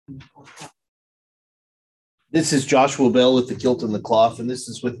This is Joshua Bell with the Kilt and the Cloth, and this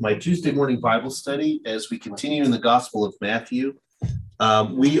is with my Tuesday morning Bible study as we continue in the Gospel of Matthew.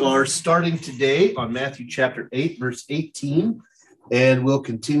 We are starting today on Matthew chapter 8, verse 18, and we'll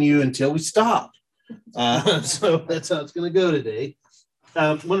continue until we stop. So that's how it's going to go today.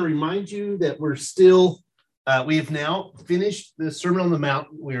 I want to remind you that we have now finished the Sermon on the Mount.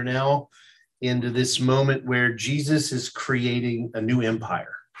 We are now into this moment where Jesus is creating a new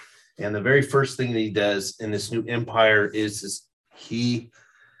empire. And the very first thing that he does in this new empire is he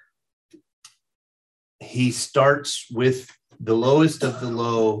starts with the lowest of the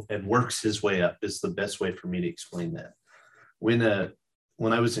low and works his way up, is the best way for me to explain that. When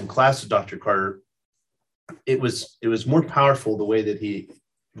I was in class with Dr. Carter, it was more powerful the way that he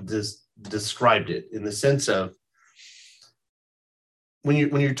described it, in the sense of when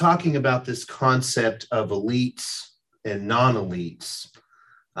you're talking about this concept of elites and non-elites.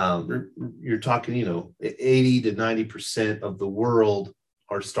 You're talking, 80 to 90% of the world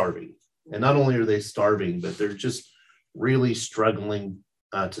are starving. And not only are they starving, but they're just really struggling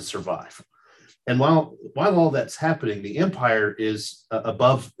to survive. And while all that's happening, the empire is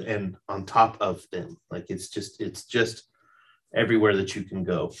above and on top of them. Like it's just everywhere that you can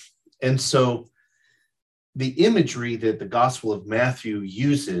go. And so the imagery that the Gospel of Matthew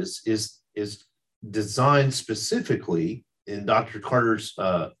uses is designed specifically in Dr. Carter's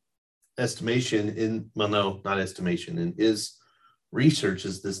estimation, in his research,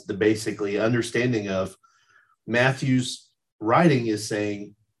 is the basically understanding of Matthew's writing is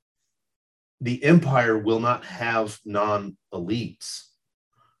saying the empire will not have non-elites,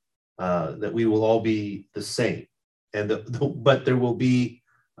 that we will all be the same, but there will be,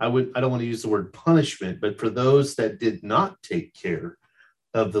 I don't want to use the word punishment, but for those that did not take care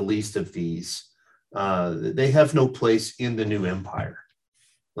of the least of these, they have no place in the new empire.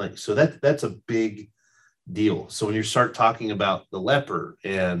 So that's a big deal. So when you start talking about the leper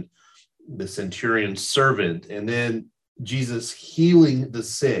and the centurion's servant, and then Jesus healing the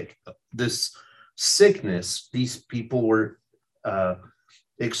sick, this sickness, these people were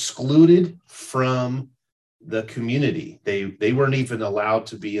excluded from the community. They weren't even allowed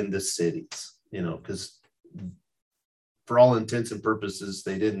to be in the cities, because for all intents and purposes,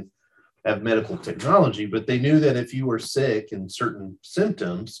 they didn't have medical technology, but they knew that if you were sick and certain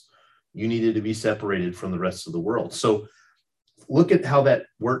symptoms, you needed to be separated from the rest of the world. So look at how that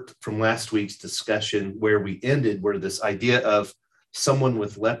worked from last week's discussion, where we ended, where this idea of someone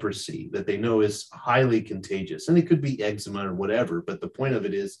with leprosy that they know is highly contagious, and it could be eczema or whatever, but the point of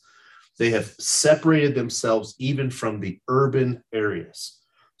it is they have separated themselves even from the urban areas,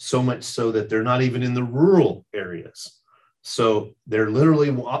 so much so that they're not even in the rural areas. So they're literally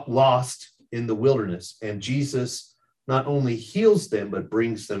lost in the wilderness, and Jesus not only heals them, but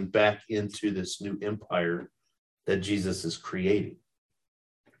brings them back into this new empire that Jesus is creating.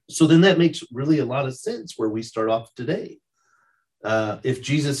 So then that makes really a lot of sense where we start off today. If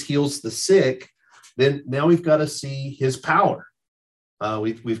Jesus heals the sick, then now we've got to see his power.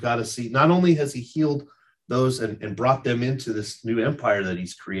 We've got to see, not only has he healed those and brought them into this new empire that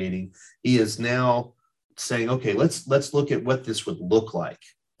he's creating, he is now saying, okay, let's look at what this would look like.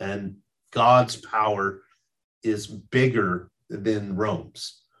 And God's power is bigger than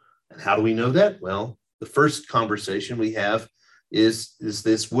Rome's. And how do we know that? Well, the first conversation we have is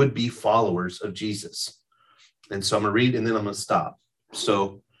this would-be followers of Jesus. And so I'm going to read and then I'm going to stop.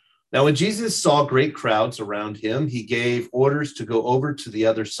 So now when Jesus saw great crowds around him, he gave orders to go over to the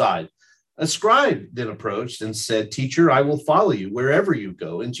other side. A scribe then approached and said, "Teacher, I will follow you wherever you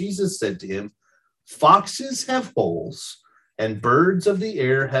go." And Jesus said to him, "Foxes have holes and birds of the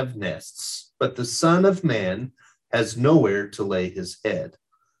air have nests, but the Son of Man has nowhere to lay his head."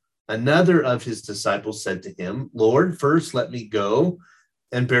 Another of his disciples said to him, "Lord, first let me go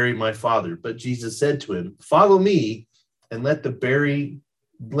and bury my father." But Jesus said to him, "Follow me and let the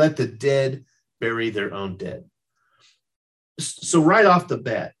dead bury their own dead." So right off the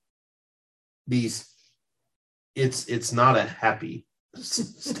bat, it's not a happy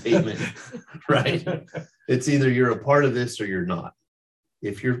statement, right? It's either you're a part of this or you're not.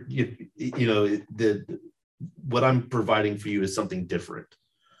 If what I'm providing for you is something different.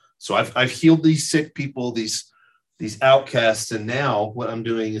 So I've healed these sick people, these outcasts, and now what I'm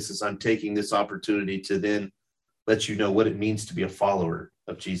doing is I'm taking this opportunity to then let you know what it means to be a follower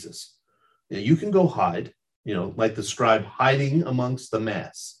of Jesus. You can go hide, like the scribe hiding amongst the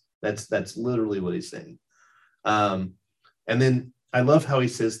mass. That's literally what he's saying. And then I love how he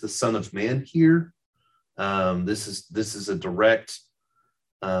says the Son of Man here. This is a direct.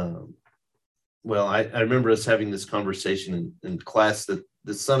 I remember us having this conversation in class that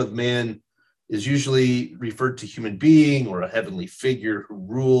the Son of Man is usually referred to human being or a heavenly figure who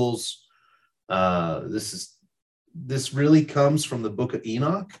rules. This really comes from the book of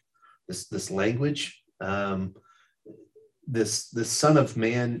Enoch, this language. This Son of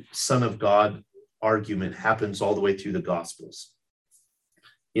Man, Son of God argument happens all the way through the Gospels.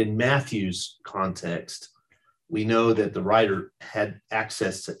 In Matthew's context, we know that the writer had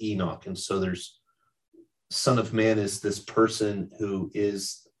access to Enoch, and so there's Son of Man is this person who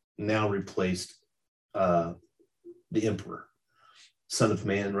is now replaced the emperor. Son of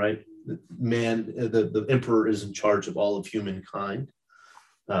Man, right? The emperor is in charge of all of humankind.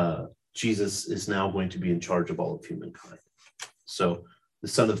 Jesus is now going to be in charge of all of humankind. So the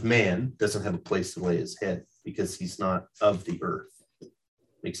Son of Man doesn't have a place to lay his head because he's not of the earth.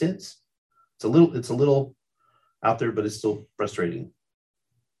 Make sense? It's a little out there, but it's still frustrating.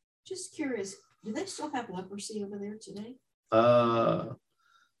 Just curious, do they still have leprosy over there today?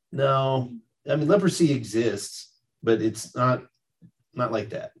 No. I mean, leprosy exists, but it's not like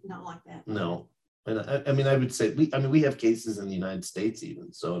that. Not like that. No. And I mean, I would say we have cases in the United States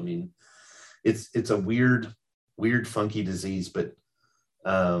even. So I mean, it's a weird, funky disease, but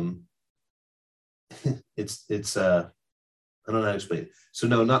it's I don't know how to explain it. So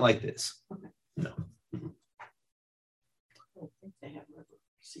no, not like this. Okay. No. I don't think they have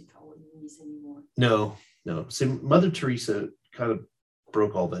leprosy colonies anymore. No. So Mother Teresa kind of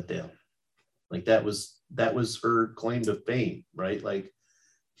broke all that down. Like that was her claim to fame, right? Like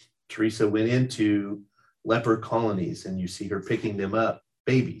Teresa went into leper colonies and you see her picking them up,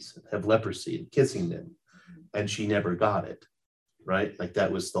 babies that have leprosy, and kissing them, and she never got it, right? Like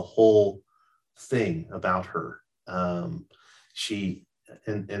that was the whole thing about her. She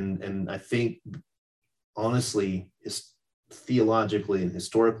and I think honestly, is theologically and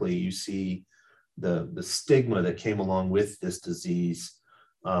historically, you see the stigma that came along with this disease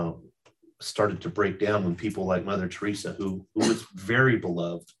started to break down when people like Mother Teresa, who was very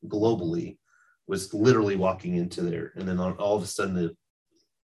beloved globally, was literally walking into there. And then all of a sudden,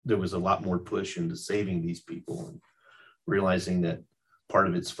 there was a lot more push into saving these people and realizing that part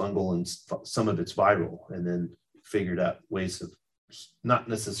of it's fungal and some of it's viral, and then figured out ways of not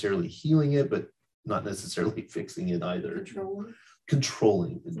necessarily healing it, but not necessarily fixing it either.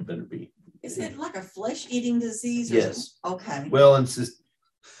 Controlling it better be. Is it like a flesh-eating disease? Yes. Okay. Well, it's just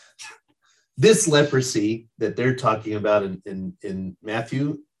this leprosy that they're talking about in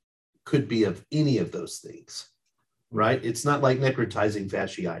Matthew could be of any of those things, right? It's not like necrotizing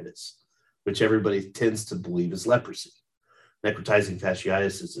fasciitis, which everybody tends to believe is leprosy. Necrotizing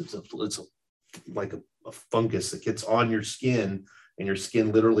fasciitis is like a fungus that gets on your skin, and your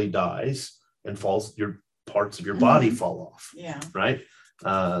skin literally dies and falls. Your parts of your body fall off. Yeah. Right.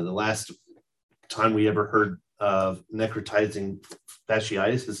 The last time we ever heard of necrotizing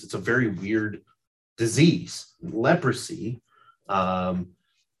fasciitis is it's a very weird disease. Leprosy, the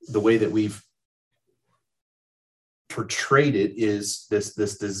way that we've portrayed it is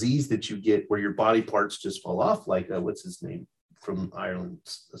this disease that you get where your body parts just fall off, like what's his name from Ireland,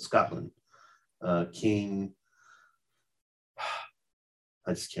 Scotland, King,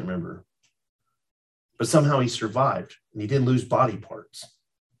 I just can't remember, but somehow he survived and he didn't lose body parts,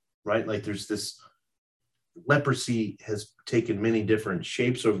 right? Like there's this leprosy has taken many different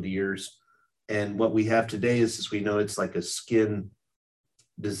shapes over the years, and what we have today is we know it's like a skin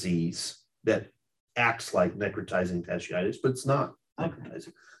disease that acts like necrotizing fasciitis, but it's not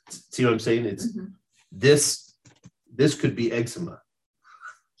necrotizing. See what I'm saying? It's this could be eczema.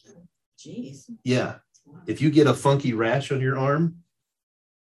 Jeez. Yeah. If you get a funky rash on your arm,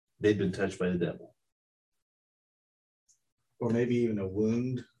 they've been touched by the devil. Or maybe even a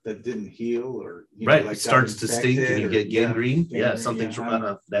wound that didn't heal, or right, like it starts to stink and you get gangrene. Yeah, something's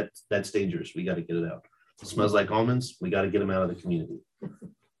wrong. That's dangerous. We got to get it out. It smells like almonds. We got to get them out of the community.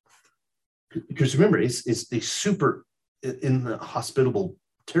 Because remember, it's super in the hospitable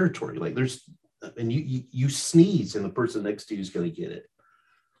territory. Like and you sneeze and the person next to you is going to get it.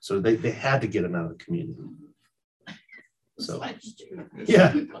 So they had to get them out of the community. So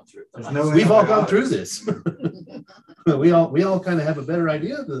yeah, we've all gone through this. we all kind of have a better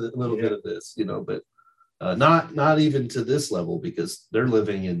idea of a little bit of this, but not even to this level, because they're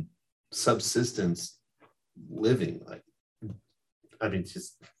living in subsistence living. It's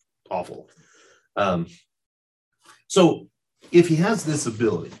just awful. So if he has this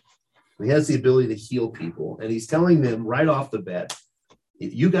ability, he has the ability to heal people, and he's telling them right off the bat,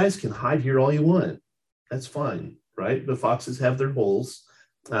 you guys can hide here all you want. That's fine, right? The foxes have their holes.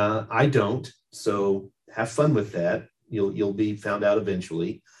 I don't. So have fun with that. You'll be found out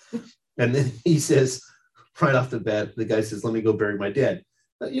eventually. And then he says, right off the bat, the guy says, let me go bury my dad.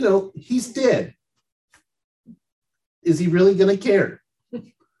 he's dead. Is he really going to care?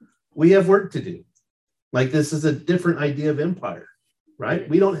 We have work to do. Like, this is a different idea of empire, right?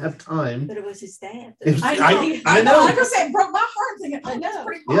 We don't have time. But it was his dad. I know. Like I said, it broke my heart thinking, oh, that's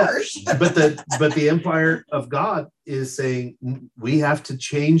pretty harsh. But the empire of God is saying we have to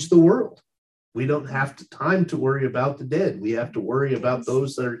change the world. We don't have time to worry about the dead. We have to worry about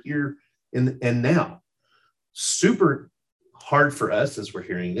those that are here and now. Super hard for us as we're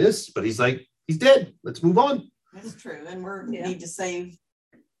hearing this, but he's like, he's dead. Let's move on. That's true. And we need to save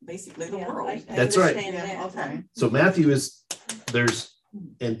basically the world. That's right. Yeah, okay. So Matthew there's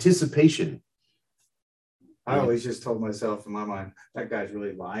anticipation. I always just told myself in my mind, that guy's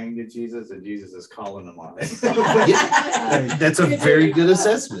really lying to Jesus and Jesus is calling him on it. Yeah, that's a very good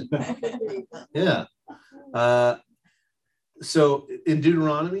assessment. Yeah. So in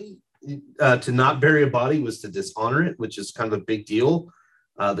Deuteronomy, to not bury a body was to dishonor it, which is kind of a big deal.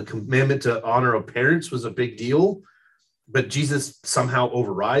 The commandment to honor our parents was a big deal, but Jesus somehow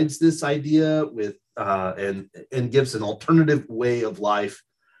overrides this idea with and gives an alternative way of life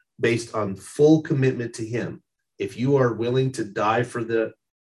based on full commitment to him. If you are willing to die for the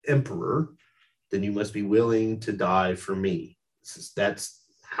emperor, then you must be willing to die for me. That's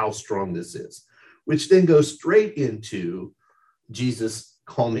how strong this is, which then goes straight into Jesus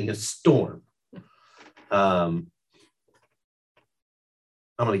calming a storm. I'm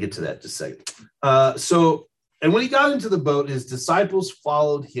going to get to that in just a second. And when he got into the boat, his disciples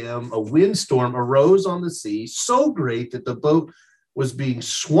followed him. A windstorm arose on the sea, so great that the boat was being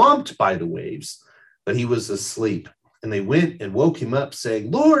swamped by the waves, but he was asleep. And they went and woke him up,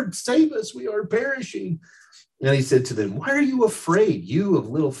 saying, "Lord, save us, we are perishing." And he said to them, "Why are you afraid, you of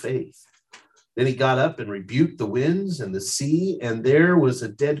little faith?" Then he got up and rebuked the winds and the sea, and there was a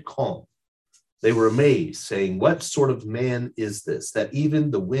dead calm. They were amazed, saying, "What sort of man is this, that even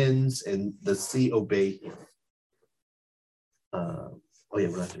the winds and the sea obey him?" We're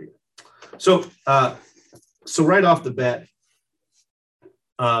not there yet. So right off the bat,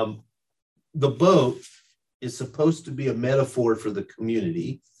 the boat is supposed to be a metaphor for the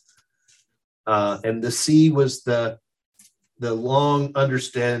community, and the sea was the long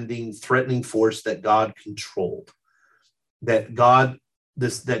understanding, threatening force that God controlled.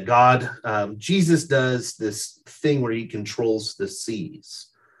 Jesus does this thing where he controls the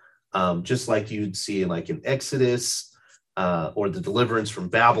seas, just like you'd see in Exodus. Or the deliverance from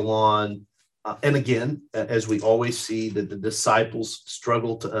Babylon. And again, as we always see, that the disciples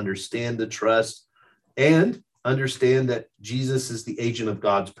struggle to understand the trust and understand that Jesus is the agent of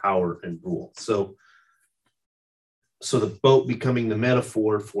God's power and rule. So the boat becoming the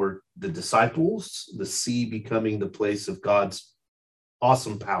metaphor for the disciples, the sea becoming the place of God's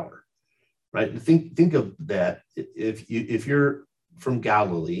awesome power, right? Think of that. If you're from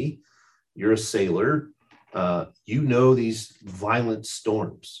Galilee, you're a sailor, these violent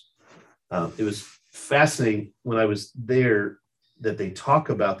storms. It was fascinating when I was there that they talk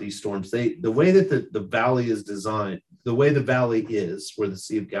about these storms. The way that the valley is designed, the way the valley is, where the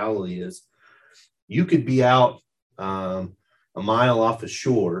Sea of Galilee is, you could be out a mile off the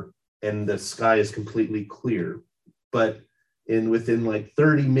shore and the sky is completely clear. But within like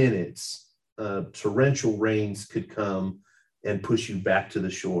 30 minutes, torrential rains could come and push you back to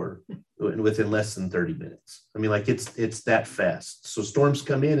the shore within less than 30 minutes. I mean, like it's that fast. So storms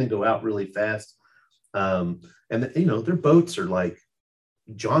come in and go out really fast. And their boats are like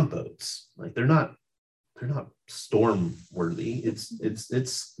John boats. Like they're not storm worthy.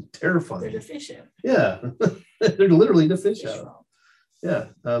 It's terrifying. They're the fish out. Yeah. They're literally the fish out. Yeah.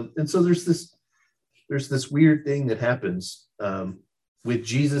 And so there's this weird thing that happens with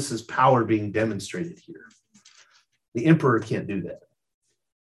Jesus's power being demonstrated here. The emperor can't do that,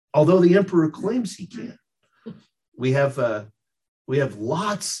 although the emperor claims he can. We have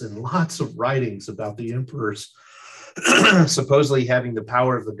lots and lots of writings about the emperors supposedly having the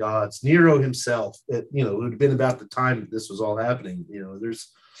power of the gods. Nero himself, it would have been about the time that this was all happening.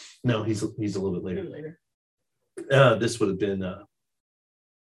 He's a little bit later. This would have been.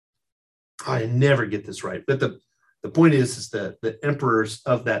 I never get this right, but the point is that the emperors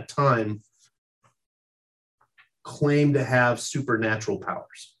of that time claim to have supernatural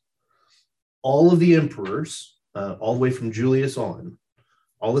powers. All of the emperors, all the way from Julius on,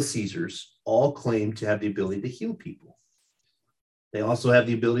 all the Caesars, all claim to have the ability to heal people. They also have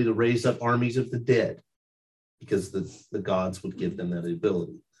the ability to raise up armies of the dead because the gods would give them that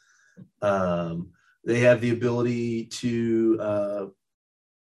ability. They have the ability to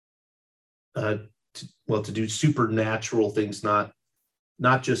do supernatural things, not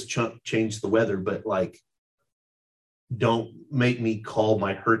just change the weather, but like don't make me call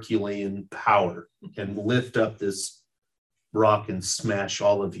my Herculean power and lift up this rock and smash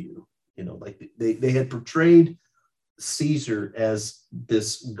all of you. You know, like they had portrayed Caesar as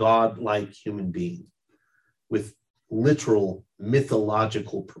this godlike human being with literal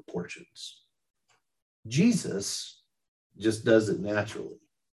mythological proportions. Jesus just does it naturally.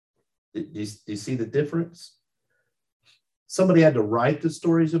 Do you see the difference? Somebody had to write the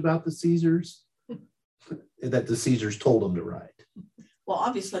stories about the Caesars that the Caesars told them to write. Well,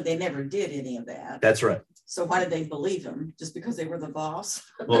 obviously they never did any of that. That's right. So why did they believe him? Just because they were the boss?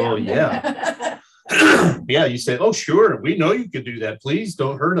 Oh, yeah. Yeah, you say, oh, sure, we know you could do that. Please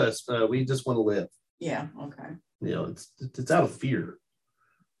don't hurt us. We just want to live. Yeah, okay. You know, it's out of fear.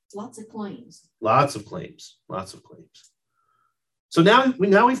 Lots of claims. Lots of claims. Lots of claims. So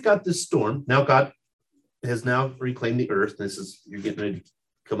we've got this storm. Now God has now reclaimed the earth. You're getting ready to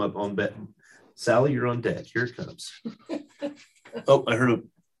come up on bed. Sally, you're on deck. Here it comes. Oh, I heard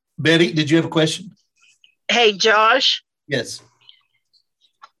Betty, did you have a question? Hey, Josh. Yes.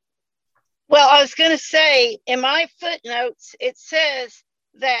 Well, I was going to say, in my footnotes, it says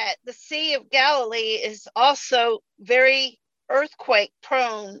that the Sea of Galilee is also very earthquake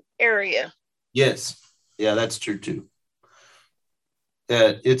prone area. Yes. Yeah, that's true too.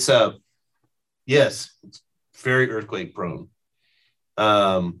 It's very earthquake prone.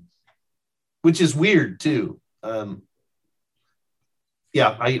 Which is weird too.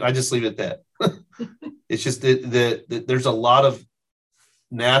 Yeah, I just leave it at that. It's just that there's a lot of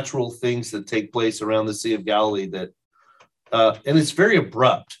natural things that take place around the Sea of Galilee that, and it's very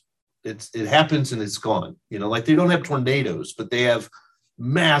abrupt. It happens and it's gone. You know, like they don't have tornadoes, but they have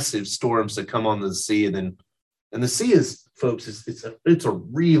massive storms that come on the sea, and the sea is, folks, it's a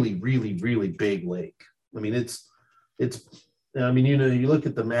really, really, really big lake. I mean, it's. I mean, you know, you look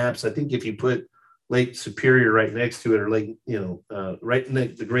at the maps. I think if you put Lake Superior right next to it, or Lake, you know,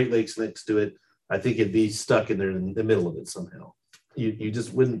 the Great Lakes next to it, I think it'd be stuck in there in the middle of it somehow. You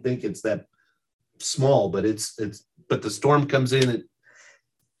just wouldn't think it's that small, but but the storm comes in, it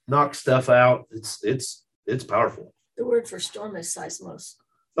knocks stuff out. It's powerful. The word for storm is seismos.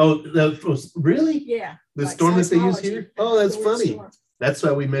 Oh, that was really? Yeah. The like storm that they use seismology. here? Oh, that's The word funny. storm. That's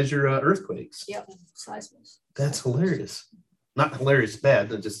how we measure earthquakes. Yep, seismos. That's hilarious. Not hilarious bad,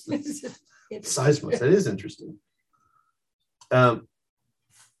 but just seismos. That is interesting.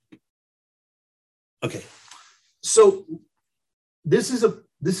 Okay. So this is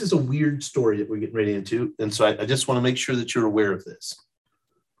a weird story that we're getting ready into. And so I just want to make sure that you're aware of this.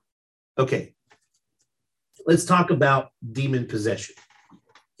 Okay. Let's talk about demon possession.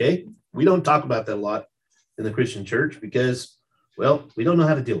 Okay. We don't talk about that a lot in the Christian church because, well, we don't know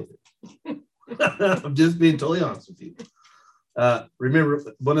how to deal with it. I'm just being totally honest with you. Remember,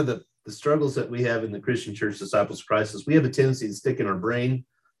 one of the struggles that we have in the Christian church, Disciples of Christ, is we have a tendency to stick in our brain,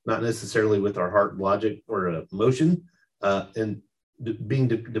 not necessarily with our heart, logic, or emotion. And being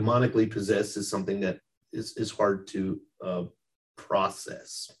demonically possessed is something that is hard to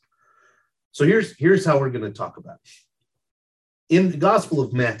process. So here's how we're going to talk about it. In the Gospel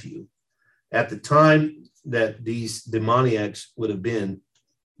of Matthew, at the time that these demoniacs would have been,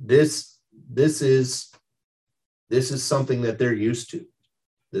 this is something that they're used to.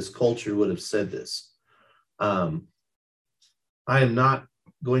 This culture would have said this. I am not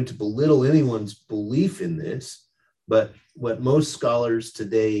going to belittle anyone's belief in this, but what most scholars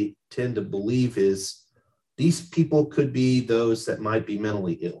today tend to believe is these people could be those that might be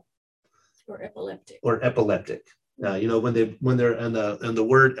mentally ill Or epileptic. You know, when they're and the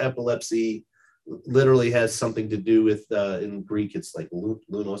word epilepsy literally has something to do with in Greek, it's like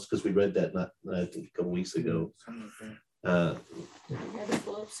lunos, because we read that I think a couple weeks ago.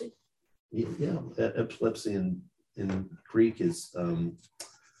 Epilepsy. Yeah, epilepsy in Greek is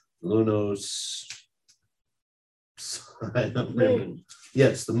lunos. I don't remember. Moon.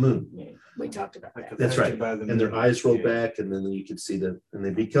 Yes, the moon. Yeah, we talked about that. That's right. And their eyes roll back, and then you can see them, and they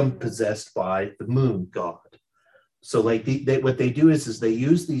become possessed by the moon god. So, like what they do is they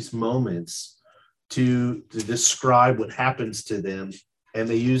use these moments to describe what happens to them, and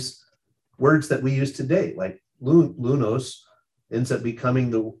they use words that we use today, like lunos ends up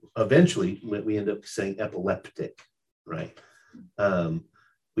becoming eventually we end up saying epileptic, right?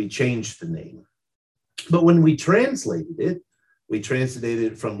 We changed the name. But when we translated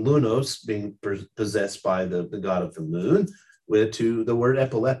it from lunos, being possessed by the god of the moon, to the word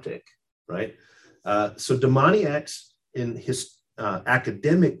epileptic, right? So demoniacs in his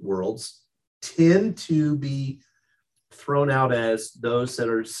academic worlds tend to be thrown out as those that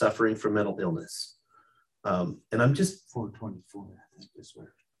are suffering from mental illness. And I'm just 424, I think this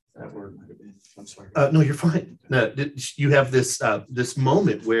word. That word might have been. I'm sorry. No, you're fine. No, you have this this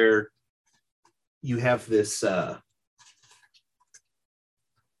moment where you have this.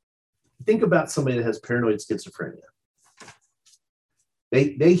 Think about somebody that has paranoid schizophrenia.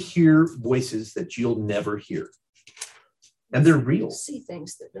 They hear voices that you'll never hear, and they're real. See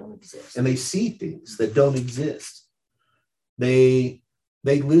things that don't exist. And they see things that don't exist. They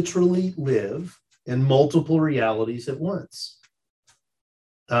literally live in multiple realities at once.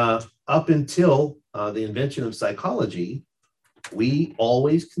 Up until the invention of psychology, we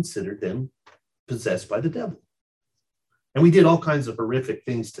always considered them possessed by the devil. And we did all kinds of horrific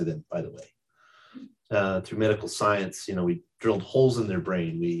things to them, by the way. Through medical science, we drilled holes in their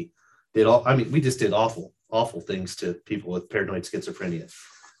brain. We just did awful things to people with paranoid schizophrenia.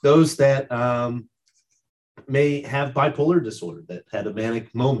 Those that may have bipolar disorder, that had a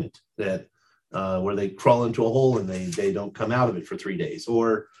manic moment, that where they crawl into a hole and they don't come out of it for 3 days,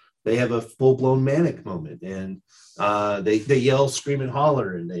 or they have a full-blown manic moment and they yell, scream, and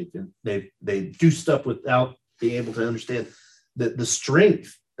holler, and they do stuff without being able to understand the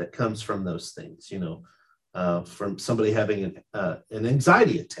strength that comes from those things. From somebody having an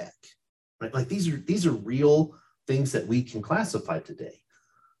anxiety attack, right? Like these are real things that we can classify today.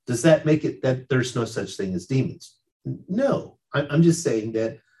 Does that make it that there's no such thing as demons? No, I'm just saying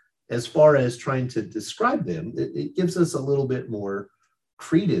that as far as trying to describe them, it gives us a little bit more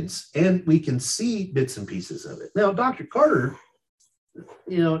credence, and we can see bits and pieces of it. Now, Dr. Carter,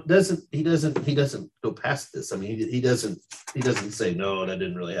 doesn't go past this. I mean, he doesn't say no, that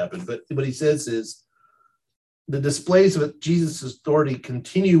didn't really happen. But what he says is the displays of Jesus' authority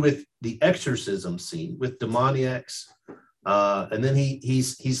continue with the exorcism scene with demoniacs, and then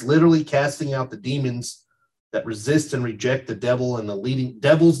he's literally casting out the demons that resist and reject the devil and the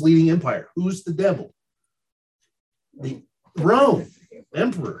devil's leading empire. Who's the devil? The Rome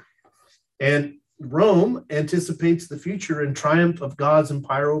emperor. And Rome anticipates the future and triumph of God's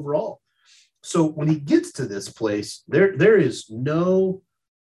empire overall. So when he gets to this place, there is no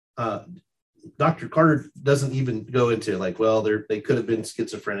Dr. Carter doesn't even go into like, well, they could have been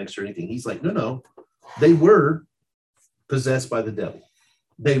schizophrenics or anything. He's like, no, they were possessed by the devil.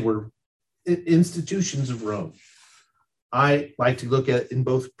 They were institutions of Rome. I like to look at it in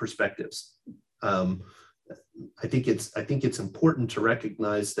both perspectives. I think it's important to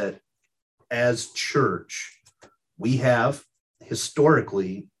recognize that as church, we have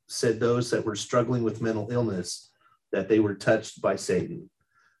historically said those that were struggling with mental illness that they were touched by Satan.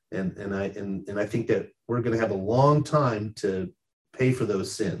 And I think that we're going to have a long time to pay for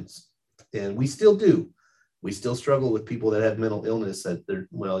those sins. And we still do. We still struggle with people that have mental illness that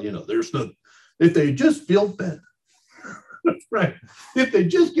there's no, if they just feel better, right? If they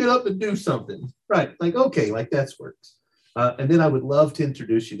just get up and do something, right? Like, okay, like that's works. And then I would love to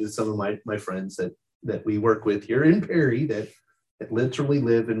introduce you to some of my friends that we work with here in Perry that literally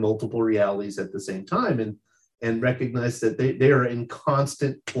live in multiple realities at the same time and recognize that they are in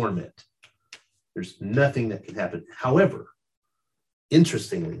constant torment. There's nothing that can happen. However,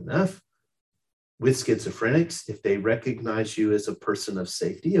 interestingly enough, with schizophrenics, if they recognize you as a person of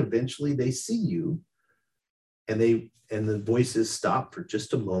safety, eventually they see you and the voices stop for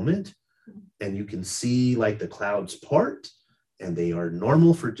just a moment and you can see like the clouds part and they are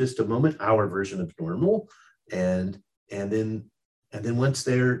normal for just a moment, our version of normal. And then once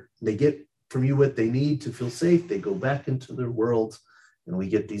they get from you what they need to feel safe, they go back into their world and we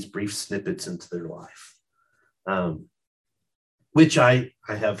get these brief snippets into their life, which I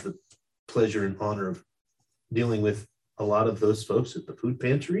have the pleasure and honor of dealing with a lot of those folks at the food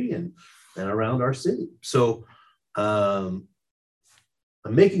pantry and around our city. So I'm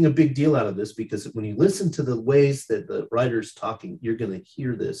making a big deal out of this because when you listen to the ways that the writer's talking, you're going to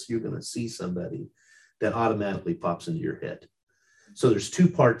hear this, you're going to see somebody that automatically pops into your head. So there's two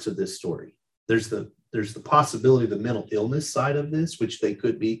parts of this story. There's the possibility of the mental illness side of this, which they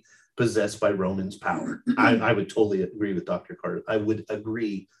could be possessed by Roman's power. I would totally agree with Dr. Carter. I would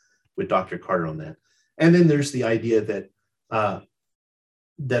agree with Dr. Carter on that. And then there's the idea that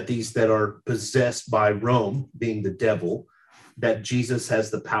these that are possessed by Rome, being the devil, that Jesus has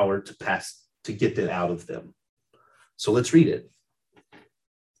the power to get that out of them. So let's read it.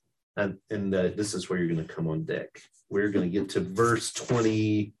 And this is where you're going to come on deck. We're going to get to verse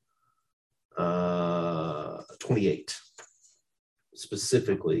 28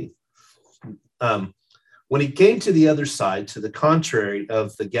 specifically. When he came to the other side, to the contrary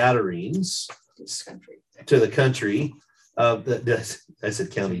of the Gadarenes, to the country, I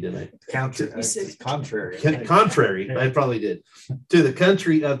said county, didn't I? Counter, contrary. Contrary, I probably did. To the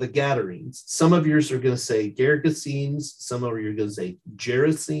country of the Gadarenes. Some of yours are going to say Gergesenes. Some of you are going to say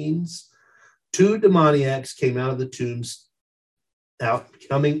Gerasenes. 2 demoniacs came out of the tombs,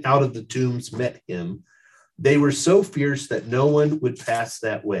 coming out of the tombs, met him. They were so fierce that no one would pass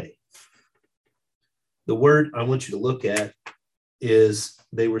that way. The word I want you to look at is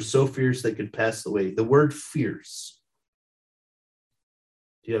they were so fierce they could pass the way. The word fierce.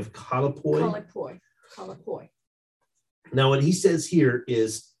 Do you have kalapoi? Kalapoi. Now, what he says here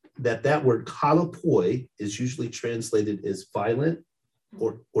is that word kalapoi is usually translated as violent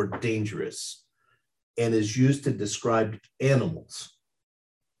or dangerous, and is used to describe animals.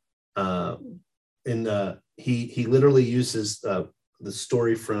 He literally uses the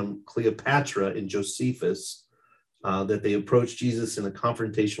story from Cleopatra and Josephus that they approach Jesus in a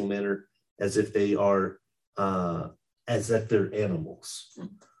confrontational manner as if they are as if they're animals.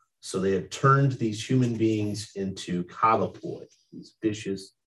 So they have turned these human beings into kalapoi, these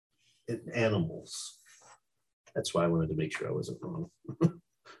vicious animals. That's why I wanted to make sure I wasn't wrong.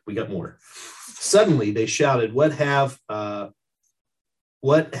 We got more. Suddenly they shouted, what have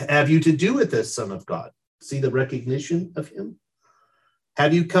you to do with this, Son of God? See the recognition of him?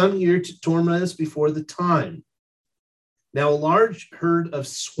 Have you come here to torment us before the time? Now a large herd of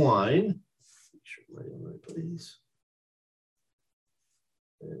swine,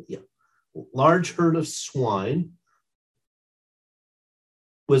 large herd of swine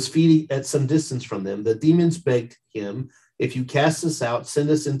was feeding at some distance from them. The demons begged him, if you cast us out, send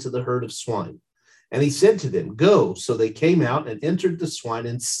us into the herd of swine. And he said to them, go. So they came out and entered the swine,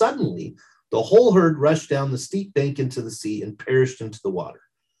 and suddenly the whole herd rushed down the steep bank into the sea and perished into the water.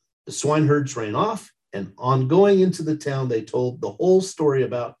 The swineherds ran off, and on going into the town, they told the whole story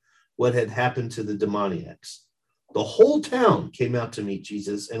about what had happened to the demoniacs. The whole town came out to meet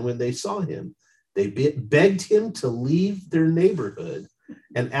Jesus, and when they saw him, they begged him to leave their neighborhood.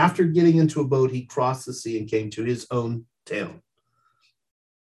 And after getting into a boat, he crossed the sea and came to his own town.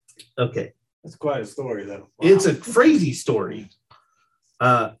 Okay. That's quite a story, though. Wow. It's a crazy story.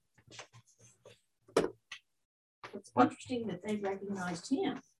 It's interesting that they recognized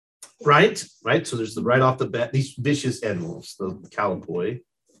him. Right. So there's right off the bat, these vicious animals, the kalapoi.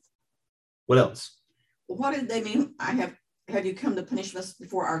 What else? Well, what did they mean? Have you come to punish us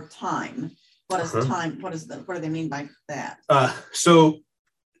before our time? What is time? What do they mean by that? So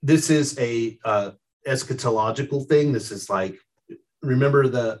this is a eschatological thing. This is like,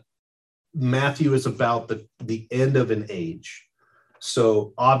 remember Matthew is about the end of an age.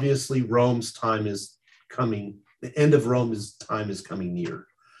 So obviously Rome's time is coming. The end of Rome's time is coming near.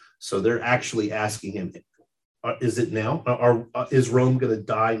 So they're actually asking him, is it now? Is Rome going to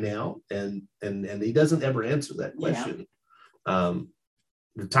die now? And he doesn't ever answer that question. Yeah.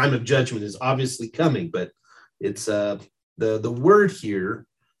 The time of judgment is obviously coming, but it's the word here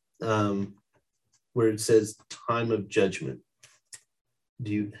where it says time of judgment.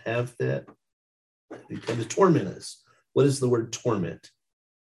 Do you have that? To torment us. What is the word torment?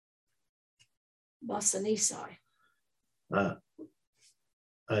 Basanisai.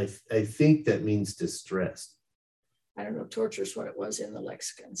 I think that means distress. I don't know. Torture is what it was in the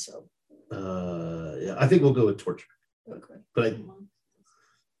lexicon. So. Yeah, I think we'll go with torture. Okay. But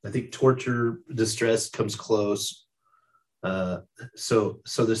I think torture, distress comes close. So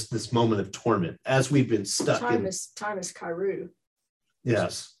this moment of torment as we've been stuck. Time is Kairu.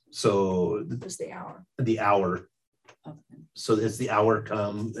 Yes. So it was the hour. The hour. Okay. So as the hour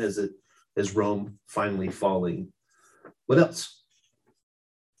come, as Rome finally falling. What else?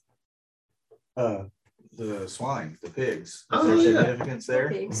 The swine, the pigs. Is there significance there?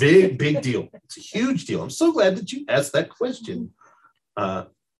 Big deal. It's a huge deal. I'm so glad that you asked that question.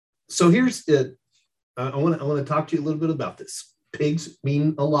 So here's it. I want to talk to you a little bit about this. Pigs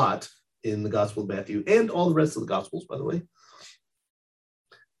mean a lot in the Gospel of Matthew and all the rest of the Gospels, by the way.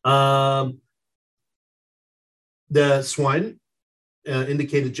 The swine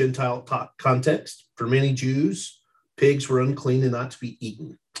indicated Gentile context. For many Jews, pigs were unclean and not to be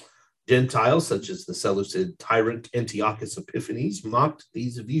eaten. Gentiles, such as the Seleucid tyrant Antiochus Epiphanes, mocked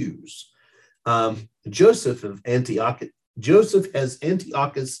these views. Joseph has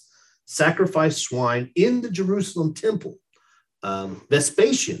Antiochus sacrifice swine in the Jerusalem temple.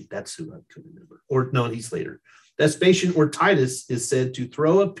 Vespasian, that's who I can remember. Or no, he's later. Vespasian or Titus is said to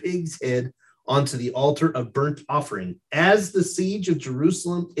throw a pig's head onto the altar of burnt offering as the siege of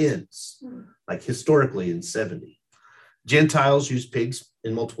Jerusalem ends, like historically in 70. Gentiles use pigs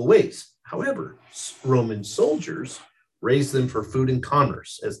in multiple ways. However, Roman soldiers raised them for food and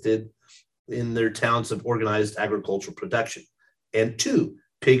commerce, as did in their towns of organized agricultural production. And 2,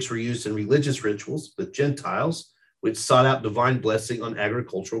 pigs were used in religious rituals with Gentiles, which sought out divine blessing on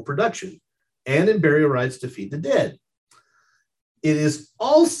agricultural production, and in burial rites to feed the dead. It is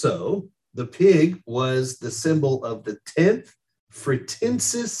also, the pig was the symbol of the 10th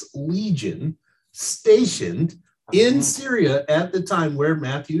Fretensis Legion stationed in Syria at the time where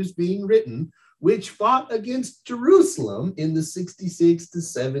Matthew's being written, which fought against Jerusalem in the 66 to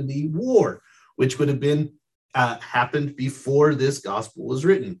 70 war, which would have been happened before this gospel was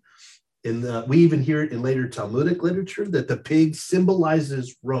written. We even hear it in later Talmudic literature that the pig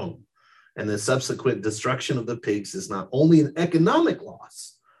symbolizes Rome, and the subsequent destruction of the pigs is not only an economic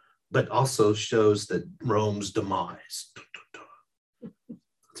loss, but also shows that Rome's demise.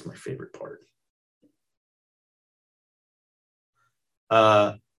 That's my favorite part.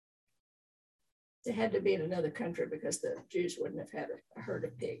 It had to be in another country because the Jews wouldn't have had a herd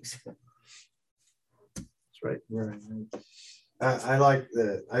of pigs. That's right. Right. I like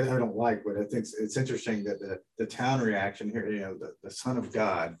I don't like, but I think it's interesting that the town reaction here, you know, the Son of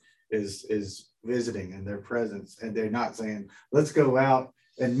God is visiting in their presence, and they're not saying, let's go out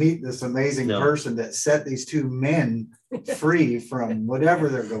and meet this amazing person that set these 2 men free from whatever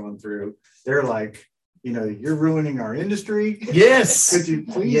they're going through. They're like, you know, you're ruining our industry. Yes. Could you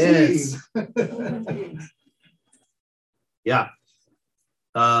please leave? Yeah.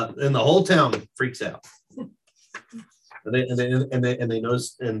 And the whole town freaks out. And they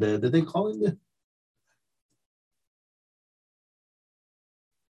notice, and did they call him?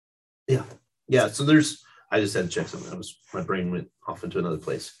 Yeah. So I just had to check something. My brain went off into another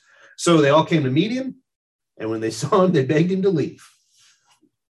place. So they all came to meet him, and when they saw him, they begged him to leave.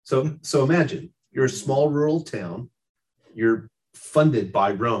 So imagine you're a small rural town, you're funded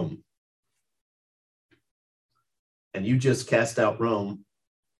by Rome, and you just cast out Rome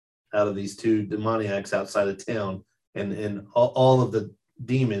out of these 2 demoniacs outside of town, and all of the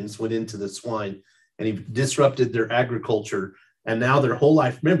demons went into the swine, and he disrupted their agriculture, and now their whole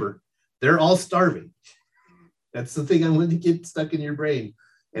life, remember, they're all starving. That's the thing I wanted to get stuck in your brain.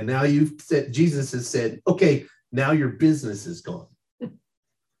 And now Jesus has said, okay, now your business is gone.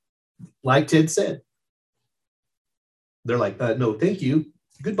 Like Ted said. They're like, no, thank you.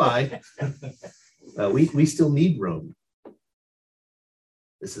 Goodbye. We still need Rome.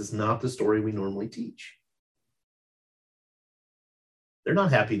 This is not the story we normally teach. They're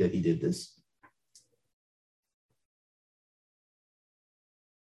not happy that he did this.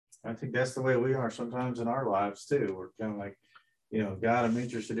 I think that's the way we are sometimes in our lives too. We're kind of like, you know, God, I'm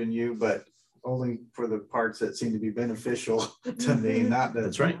interested in you, but only for the parts that seem to be beneficial to me, not that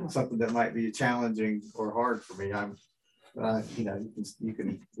That's right. Something that might be challenging or hard for me. You know, you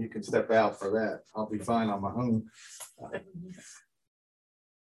can step out for that. I'll be fine on my own.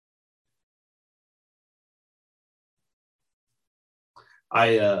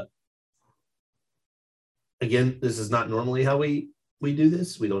 Again, this is not normally how we do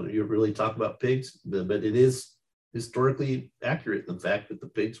this. We don't really talk about pigs, but it is historically accurate in the fact that the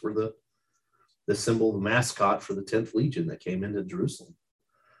pigs were the symbol, the mascot for the 10th Legion that came into Jerusalem.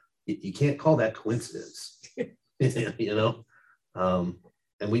 You can't call that coincidence, you know?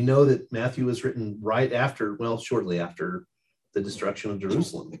 And we know that Matthew was written shortly after the destruction of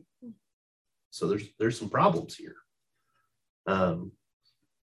Jerusalem. So there's some problems here.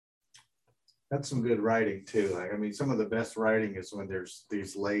 That's some good writing too. Like, I mean, some of the best writing is when there's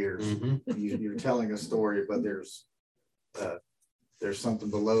these layers. Mm-hmm. You're telling a story, but there's something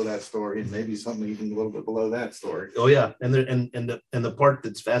below that story, and maybe something even a little bit below that story. Oh yeah, and the part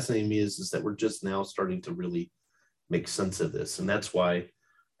that's fascinating me is that we're just now starting to really make sense of this, and that's why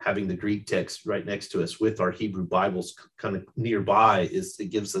having the Greek text right next to us with our Hebrew Bibles kind of nearby it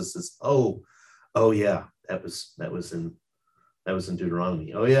gives us this oh yeah, that was in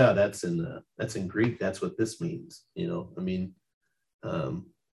Deuteronomy. Oh yeah, that's in Greek. That's what this means. You know, I mean,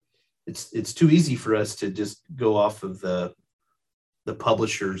 it's too easy for us to just go off of the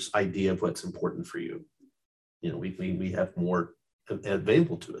publisher's idea of what's important for you. You know, we have more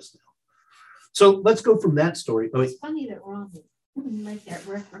available to us now. So let's go from that story. It's funny that Ron made that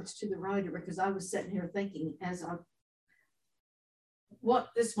reference to the writer, because I was sitting here thinking what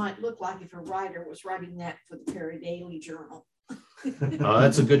this might look like if a writer was writing that for the Perry Daily Journal. Oh,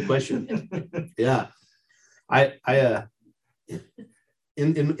 that's a good question. Yeah, I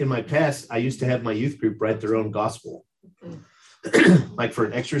in my past, I used to have my youth group write their own gospel, like for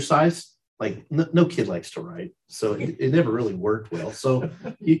an exercise. Like no kid likes to write, so it never really worked well. So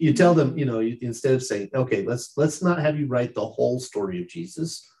you tell them, you know, instead of saying, okay, let's not have you write the whole story of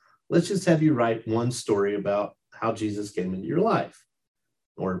Jesus. Let's just have you write one story about how Jesus came into your life,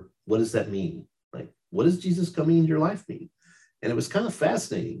 or what does that mean? Like, what does Jesus coming into your life mean? And it was kind of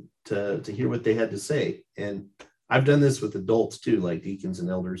fascinating to hear what they had to say. And I've done this with adults too, like deacons and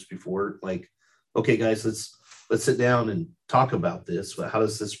elders before. Like, okay, guys, let's sit down and talk about this. How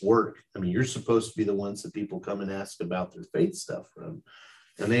does this work? I mean, you're supposed to be the ones that people come and ask about their faith stuff from.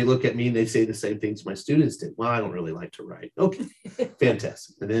 And they look at me and they say the same things my students did. Well, I don't really like to write. Okay,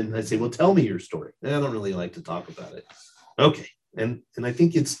 fantastic. And then I say, well, tell me your story. I don't really like to talk about it. Okay. And I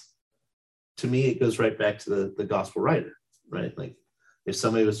think to me, it goes right back to the gospel writer, right? Like if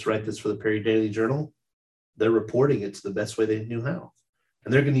somebody was to write this for the Perry Daily Journal, they're reporting it to the best way they knew how.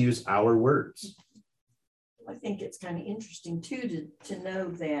 And they're going to use our words. I think it's kind of interesting too to know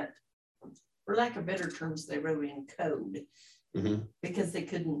that, for lack of better terms, they wrote in code because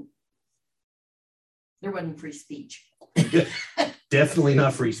there wasn't free speech. Definitely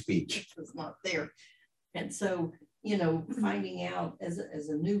not free speech. It was not there. And so, finding out as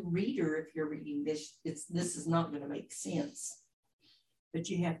a new reader, if you're reading this, this is not going to make sense. But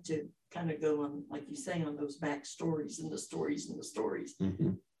you have to kind of go on, like you say, on those back stories and the stories and the stories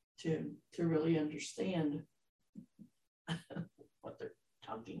to really understand what they're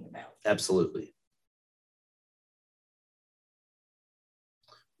talking about. Absolutely.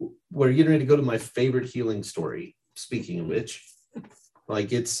 We're getting ready to go to my favorite healing story. Speaking of which,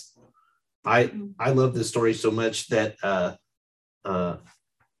 like I love this story so much that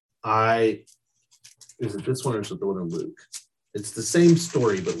is it this one or is it the one in Luke? It's the same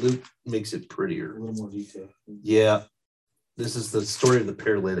story, but Luke makes it prettier. A little more detail. Yeah. This is the story of the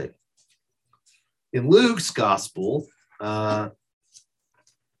paralytic. In Luke's gospel, there's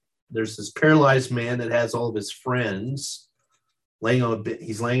this paralyzed man that has all of his friends laying on a bed.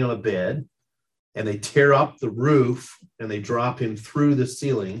 He's laying on a bed, and they tear up the roof and they drop him through the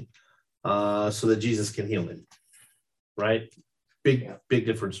ceiling so that Jesus can heal him. Right? Big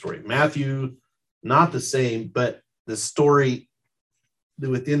different story. Matthew, not the same, but the story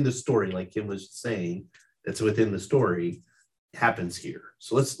within the story, like Kim was saying, that's within the story happens here.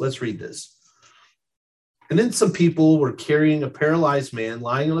 So let's read this. And then some people were carrying a paralyzed man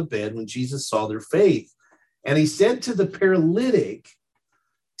lying on a bed when Jesus saw their faith. And he said to the paralytic,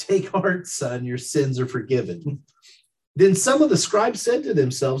 "Take heart, son, your sins are forgiven." Then some of the scribes said to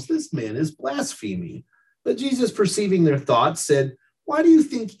themselves, "This man is blaspheming." But Jesus, perceiving their thoughts, said, "Why do you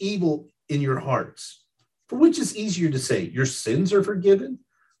think evil in your hearts? For which is easier to say, 'Your sins are forgiven,'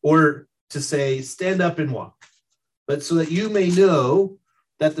 or to say, 'Stand up and walk'? But so that you may know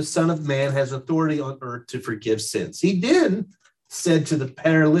that the Son of Man has authority on earth to forgive sins." He then said to the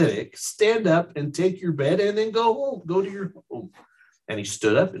paralytic, "Stand up and take your bed and then go home. Go to your home." And he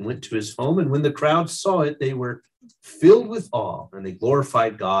stood up and went to his home. And when the crowd saw it, they were filled with awe, and they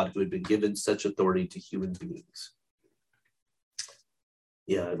glorified God who had been given such authority to human beings.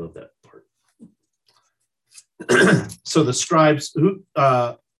 Yeah, I love that part. So the scribes who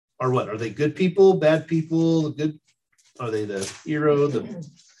are what? Are they good people, bad people? Are they the hero,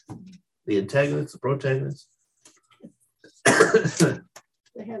 the antagonist, the protagonist?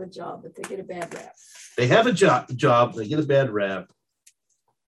 They have a job, but they get a bad rap. They have a job, they get a bad rap.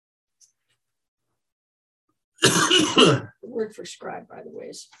 The word for scribe, by the way,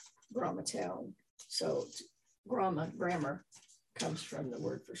 is grammaton. So grammar comes from the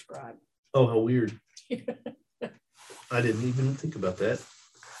word for scribe. Oh, how weird. I didn't even think about that.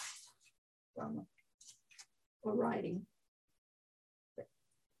 Grammar. Or writing.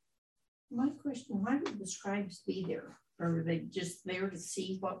 My question, why would the scribes be there? Or were they just there to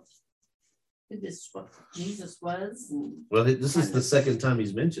see what Jesus was? Well, this is the second time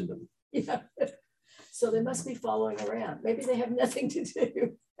he's mentioned him. Yeah. So they must be following around. Maybe they have nothing to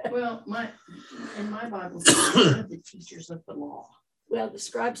do. Well, in my Bible, they're the teachers of the law. Well, the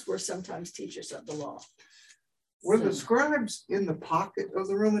scribes were sometimes teachers of the law. Were the scribes in the pocket of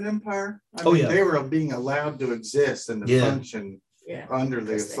the Roman Empire? I Oh, mean, yeah. They were being allowed to exist and to function under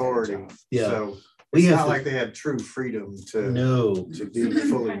the authority. Yeah. So We it's have not to- like they had true freedom to be They're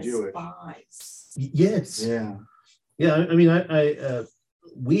fully kind of Jewish. spies. Yes. Yeah. Yeah. I mean,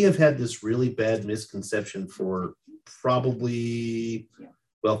 we have had this really bad misconception for probably,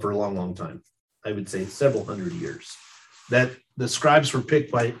 well, for a long, long time. I would say several hundred years, that the scribes were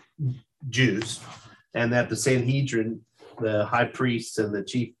picked by Jews, and that the Sanhedrin, the high priests and the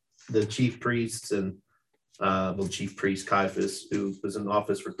chief priests and chief priest Caiaphas, who was in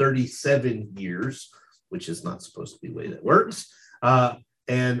office for 37 years, which is not supposed to be the way that works,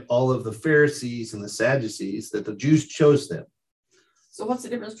 and all of the Pharisees and the Sadducees, that the Jews chose them. So what's the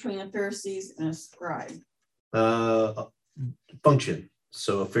difference between a Pharisee and a scribe? Function.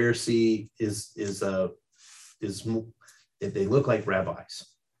 So a Pharisee is they look like rabbis.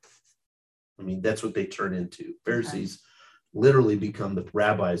 I mean, that's what they turn into. Pharisees literally become the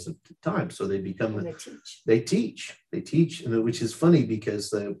rabbis of the time. So they become, they teach, and which is funny because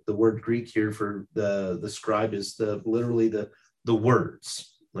the word Greek here for the scribe is literally the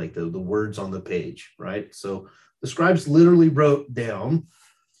words, like the words on the page, right? So the scribes literally wrote down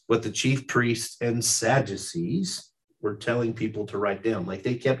what the chief priests and Sadducees were telling people to write down. Like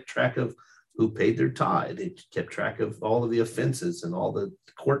they kept track of who paid their tithe. They kept track of all of the offenses and all the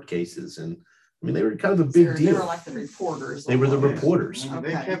court cases. And I mean, they were kind of a big deal. They were like the reporters. They were the reporters. I mean,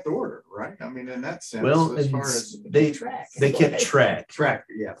 they kept order, right? I mean, in that sense, Well, as far as they kept track.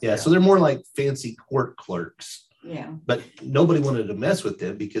 Yeah. So they're more like fancy court clerks. Yeah. But nobody wanted to mess with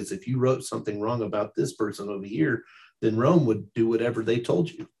them because if you wrote something wrong about this person over here, then Rome would do whatever they told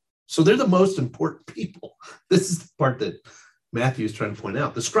you. So they're the most important people. This is the part that Matthew is trying to point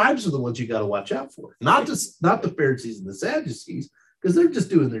out. The scribes are the ones you got to watch out for, not the Pharisees and the Sadducees, because they're just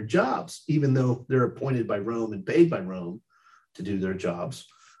doing their jobs, even though they're appointed by Rome and paid by Rome to do their jobs.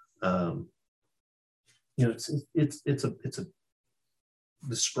 You know,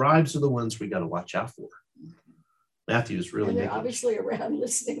 the scribes are the ones we got to watch out for. Matthew is really, and they're obviously around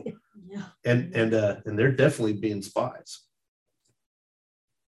listening. Yeah. And they're definitely being spies.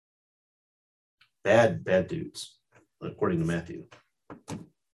 Bad dudes, according to Matthew.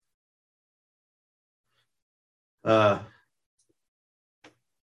 The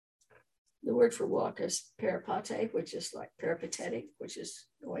word for walk is peripate, which is like peripatetic, which is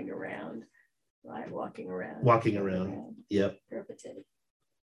going around, right? Walking around. Yep. Peripatetic.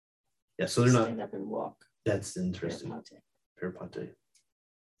 Yeah, so they're not. Stand up and walk. That's interesting. Peripate.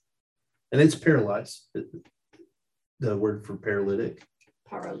 And it's paralyzed. The word for paralytic.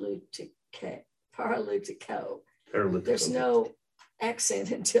 Paralutico. Paralytico. There's no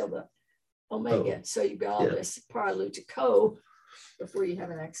accent until the omega. Oh. So you've got all this paralutico before you have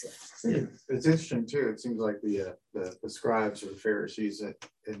an accent. Yeah. It's interesting too. It seems like the scribes or the Pharisees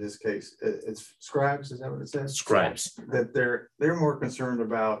in this case, it's scribes. Is that what it says? Scribes. That they're more concerned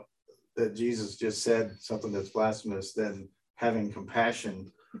about that Jesus just said something that's blasphemous than having compassion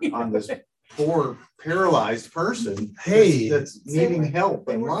on this poor paralyzed person. Hey, that's needing help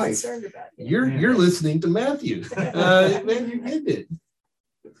in life. You're listening to Matthew. Man, you get it.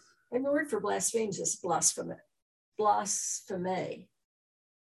 And the word for blasphemes is blasphemy. Blasphemy.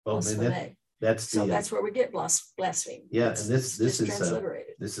 Oh man, that's where we get blaspheme. Yeah, and this is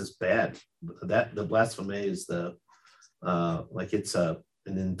transliterated. This is bad. That the blasphemy is like it's an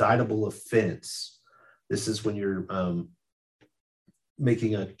indictable offense. This is when you're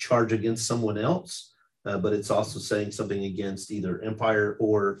making a charge against someone else, but it's also saying something against either empire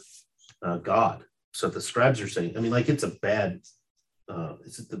or God. So the scribes are saying, I mean, like it's a bad.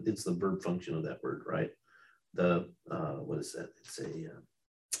 It's the verb function of that word, right? What is that? It's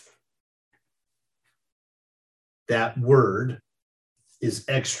that word is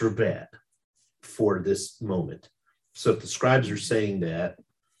extra bad for this moment. So if the scribes are saying that,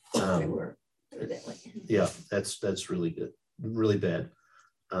 yeah, that's really good, really bad.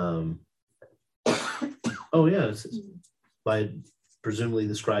 Oh yeah, it's by presumably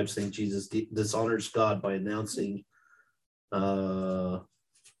the scribes think Jesus dishonors God by announcing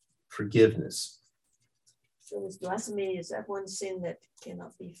forgiveness. So is blasphemy, is that one sin that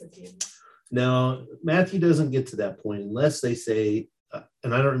cannot be forgiven? Now, Matthew doesn't get to that point unless they say,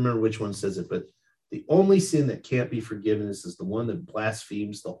 and I don't remember which one says it, but the only sin that can't be forgiven is the one that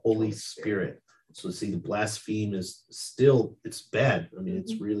blasphemes the Holy Spirit. So see, the blaspheme is still, it's bad. I mean,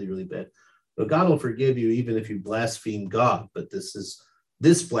 it's really, really bad. But God will forgive you even if you blaspheme God. But this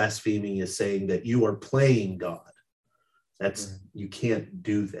blaspheming is saying that you are playing God. You can't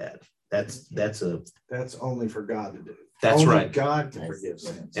do that. That's only for God to do. That's only right. God can forgive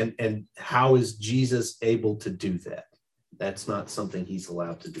sins. And how is Jesus able to do that? That's not something he's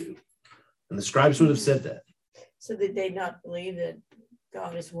allowed to do. And the scribes would have said that. So did they not believe that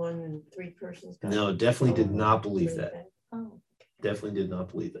God is one and three persons? No, definitely did not believe that. Oh. Definitely did not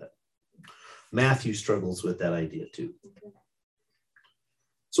believe that. Matthew struggles with that idea too. Okay.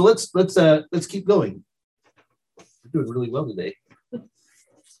 So let's keep going. We're doing really well today.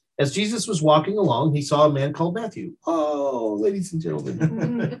 As Jesus was walking along, he saw a man called Matthew. Oh, ladies and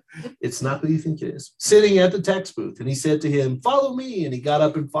gentlemen, it's not who you think it is. Sitting at the tax booth. And he said to him, "Follow me." And he got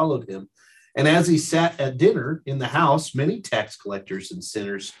up and followed him. And as he sat at dinner in the house, many tax collectors and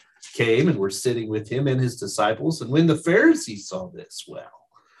sinners came and were sitting with him and his disciples. And when the Pharisees saw this,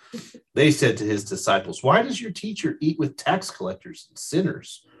 they said to his disciples, "Why does your teacher eat with tax collectors and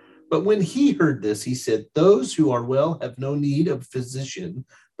sinners?" But when he heard this, he said, "Those who are well have no need of physician,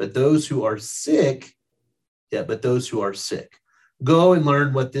 but those who are sick, Go and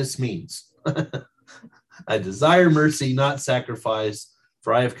learn what this means. I desire mercy, not sacrifice,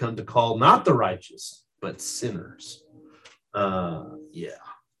 for I have come to call not the righteous, but sinners. Yeah.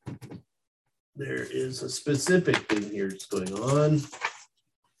 There is a specific thing here that's going on.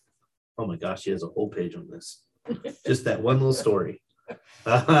 Oh my gosh, she has a whole page on this. Just that one little story.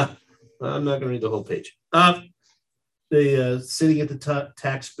 I'm not going to read the whole page. Sitting at the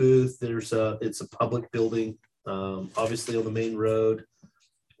tax booth, it's a public building, obviously on the main road.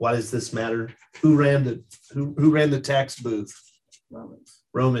 Why does this matter? Who ran the tax booth?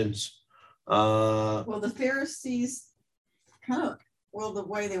 Romans. Well, the Pharisees the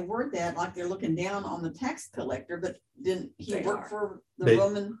way they word that, like they're looking down on the tax collector, but didn't he work for the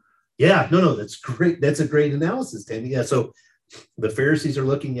Roman? Yeah, no, that's great. That's a great analysis, Tammy. Yeah, so the Pharisees are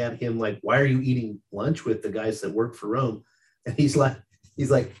looking at him like, why are you eating lunch with the guys that work for Rome? And he's like,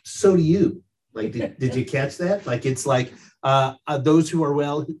 so do you. Like, did you catch that? Like, it's like those who are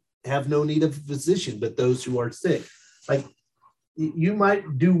well have no need of a physician, but those who are sick. Like, you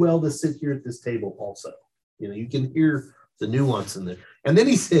might do well to sit here at this table also. You can hear the nuance in there. And then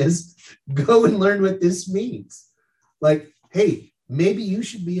he says, go and learn what this means. Like, hey, maybe you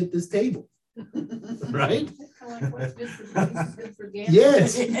should be at this table. Right?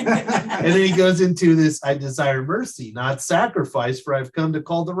 Yes. And then he goes into this, I desire mercy, not sacrifice, for I've come to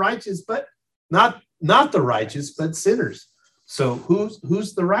call the righteous, but not the righteous, but sinners. So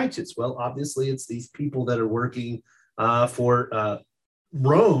who's the righteous? Well, obviously it's these people that are working for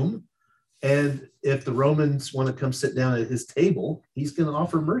Rome. And if the Romans want to come sit down at his table, he's going to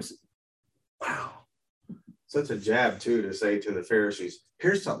offer mercy. Wow. Such a jab, too, to say to the Pharisees,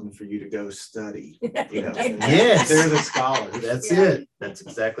 here's something for you to go study. Yes. They're the scholars. That's it. That's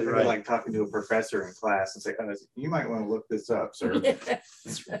exactly right. Like talking to a professor in class and say, you might want to look this up, sir.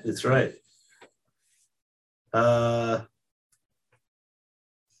 That's right. And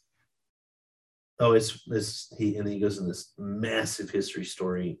he goes in this massive history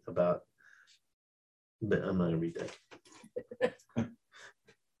story about, but I'm not going to read that.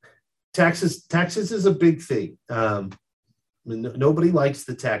 Taxes is a big thing. Nobody likes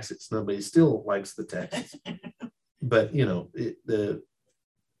the taxes. Nobody still likes the taxes. But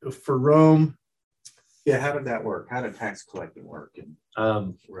for Rome. Yeah, how did that work? How did tax collecting work?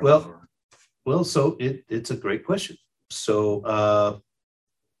 So it's a great question. So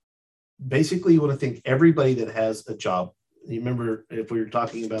basically, you want to think everybody that has a job. You remember if we were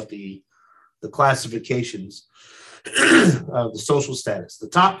talking about the classifications of the social status, the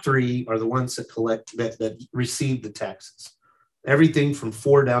top three are the ones that collect that receive the taxes. Everything from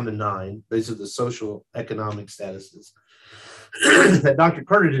 4 down to 9. These are the social economic statuses that Dr.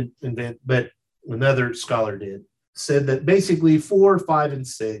 Carter didn't invent, but another scholar did. Said that basically 4, 5, and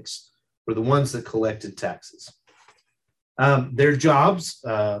 6 were the ones that collected taxes. Their jobs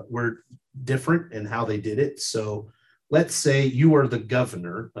were different in how they did it. So let's say you are the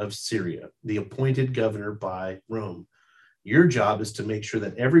governor of Syria, the appointed governor by Rome. Your job is to make sure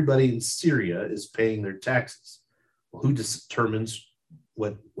that everybody in Syria is paying their taxes. Well, who determines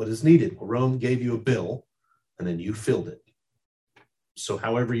what is needed? Well, Rome gave you a bill, and then you filled it. So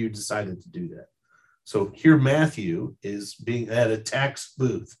however you decided to do that. So here Matthew is being at a tax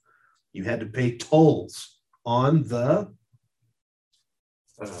booth. You had to pay tolls on the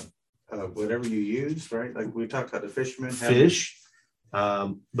whatever you use, right? Like we talked about the fishermen. Fish,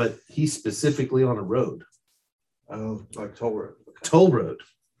 but he's specifically on a road. Oh, like toll road. Okay. Toll road.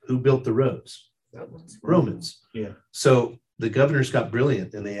 Who built the roads? Romans. Yeah. So the governors got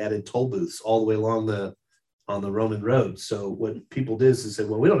brilliant and they added toll booths all the way along on the Roman road. So what people did is they said,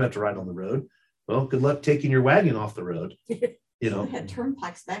 well, we don't have to ride on the road. Well, good luck taking your wagon off the road. They had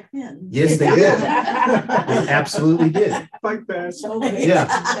turnpikes back then. Yes, they did. They absolutely did. Bike pass.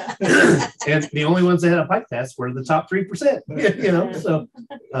 Yeah. And the only ones that had a bike pass were the top 3%. So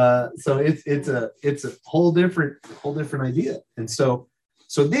it's a whole different idea. And so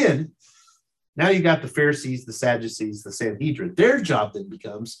then now you got the Pharisees, the Sadducees, the Sanhedrin. Their job then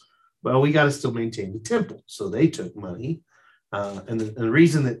becomes, well, we got to still maintain the temple. So they took money. And the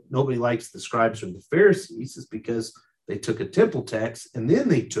reason that nobody likes the scribes or the Pharisees is because they took a temple tax and then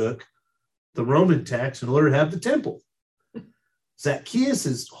they took the Roman tax in order to have the temple.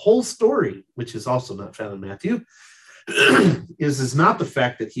 Zacchaeus' whole story, which is also not found in Matthew, is not the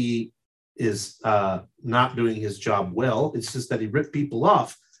fact that he is not doing his job well. It's just that he ripped people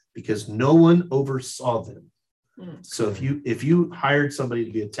off because no one oversaw them. So if you hired somebody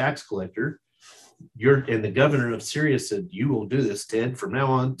to be a tax collector, and the governor of Syria said, you will do this, Ted. From now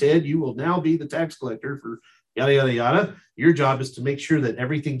on, Ted, you will now be the tax collector for yada, yada, yada. Your job is to make sure that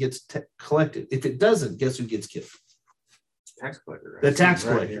everything gets collected. If it doesn't, guess who gets killed? Tax collector. Right? The tax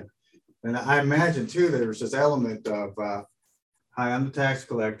collector. And I imagine too, there was this element of, hi, I'm the tax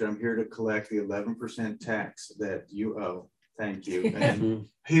collector. I'm here to collect the 11% tax that you owe. Thank you. And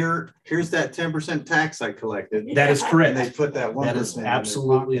here's that 10% tax I collected. That is correct. And they put that 1%. That is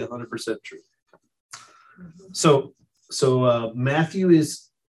absolutely 100% true. So Matthew is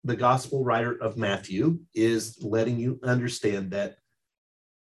the gospel writer of Matthew is letting you understand that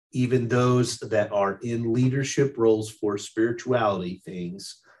even those that are in leadership roles for spirituality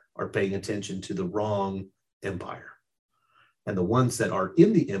things are paying attention to the wrong empire. And the ones that are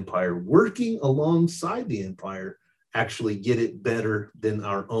in the empire working alongside the empire actually get it better than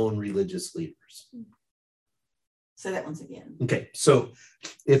our own religious leaders. Say that once again. Okay, so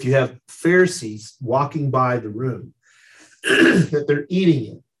if you have Pharisees walking by the room that they're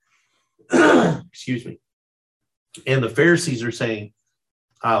eating in, excuse me, and the Pharisees are saying,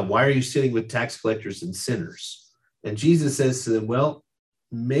 why are you sitting with tax collectors and sinners? And Jesus says to them, well,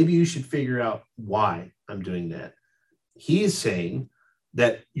 maybe you should figure out why I'm doing that. He is saying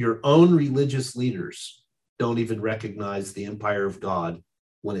that your own religious leaders don't even recognize the empire of God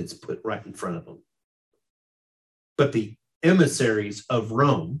when it's put right in front of them. But the emissaries of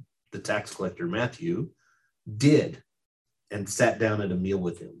Rome, the tax collector Matthew, did and sat down at a meal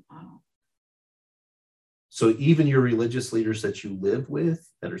with him. Wow. So even your religious leaders that you live with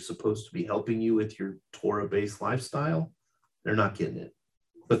that are supposed to be helping you with your Torah-based lifestyle, they're not getting it.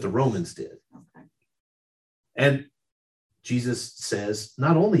 But the Romans did. Okay. And Jesus says,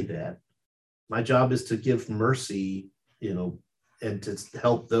 not only that, my job is to give mercy, and to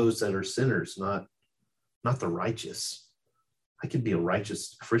help those that are sinners, not the righteous. I can be a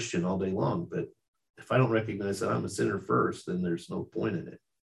righteous Christian all day long, but if I don't recognize that I'm a sinner first, then there's no point in it.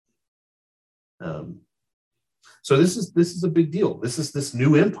 So this is a big deal. This is this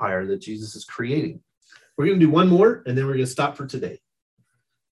new empire that Jesus is creating. We're going to do one more, and then we're going to stop for today.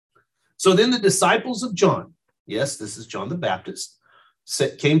 So then the disciples of John, yes, this is John the Baptist,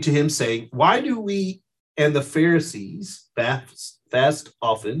 came to him saying, why do we and the Pharisees fast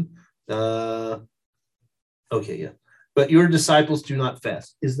often? But your disciples do not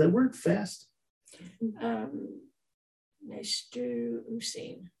fast. Is that word fast?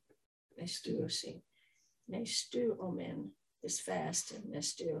 Nestu omen is fast, and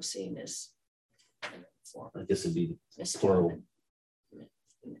nestu osin is form. I guess it'd be plural.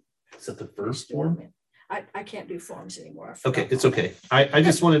 Is that the first form? I can't do forms anymore. Okay, it's okay. I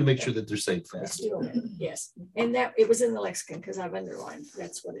just wanted to make sure that they're saying fast. Yes, and that it was in the lexicon because I've underlined.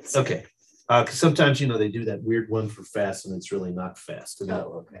 That's what it's. Okay, because sometimes they do that weird one for fast, and it's really not fast.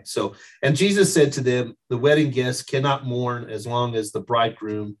 Oh, okay. So, and Jesus said to them, "The wedding guests cannot mourn as long as the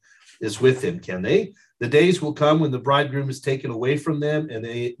bridegroom is with them, can they? The days will come when the bridegroom is taken away from them, and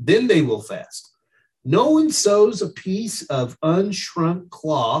then they will fast. No one sews a piece of unshrunk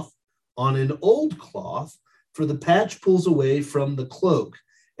cloth on an old cloth, for the patch pulls away from the cloak,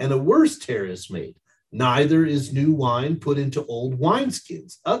 and a worse tear is made. Neither is new wine put into old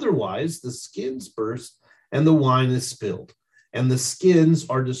wineskins. Otherwise, the skins burst, and the wine is spilled, and the skins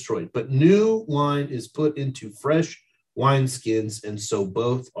are destroyed. But new wine is put into fresh wineskins, and so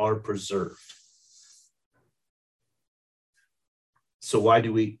both are preserved." So why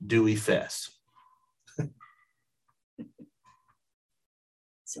do we fast?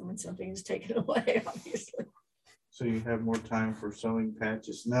 So when something is taken away, obviously. So you have more time for sewing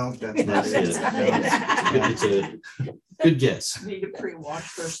patches? No, that's not That's it. it. It's a good guess. Need to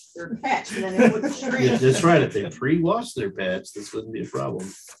pre-wash their patch, and then it wouldn't Yeah, shrink. that's right. If they pre-wash their patch, this wouldn't be a problem.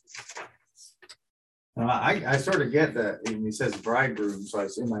 I sort of get that. When he says bridegroom, so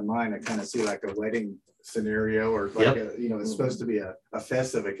in my mind, I kind of see like a wedding scenario, or like it's supposed to be a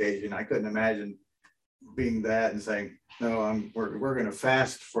festive occasion. I couldn't imagine being that and saying, no, we're going to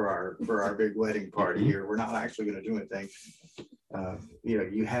fast for our big wedding party here. We're not actually going to do anything.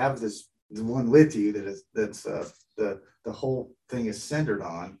 You have the one with you that's the whole thing is centered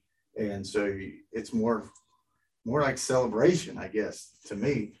on, and so it's more like celebration, I guess. To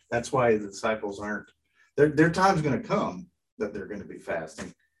me, that's why the disciples aren't. Their time's going to come that they're going to be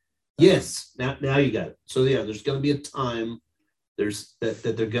fasting. Yes, now you got it. So yeah, there's going to be a time. There's that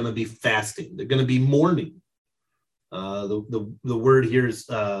they're going to be fasting. They're going to be mourning. The word here is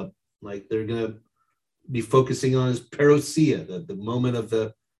like they're going to be focusing on is parousia, the moment of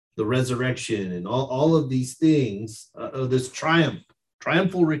the resurrection, and all of these things, this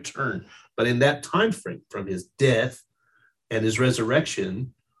triumphal return. But in that time frame, from his death and his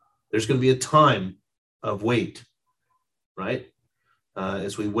resurrection, there's going to be a time of wait, right?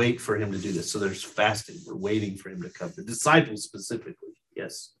 As we wait for him to do this. So there's fasting. We're waiting for him to come. The disciples specifically.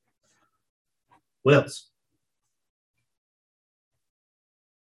 Yes. What else?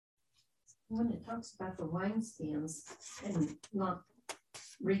 When it talks about the wineskins and not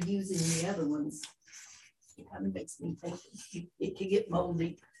reusing the other ones, it kind of makes me think it could get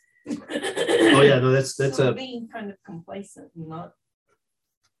moldy. Oh yeah, no, that's so being kind of complacent and not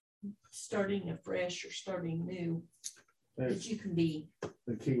starting afresh or starting new. That you can be.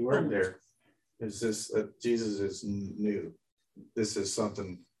 The key word there is this: Jesus is new. This is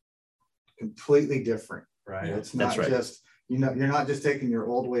something completely different, right? Yeah, it's not just you're not just taking your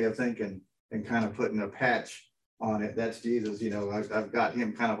old way of thinking and kind of putting a patch on it. That's Jesus. I've got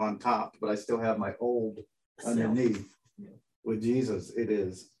him kind of on top, but I still have my old underneath. Yeah. With Jesus, it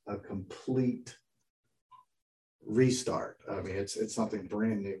is a complete restart. I mean, it's something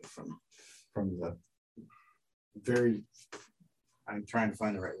brand new from the very, I'm trying to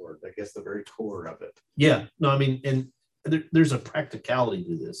find the right word, I guess the very core of it. Yeah, no, I mean, and there's a practicality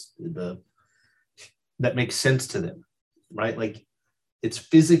to this that makes sense to them, right? Like it's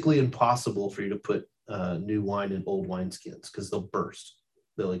physically impossible for you to put new wine in old wineskins because they'll burst,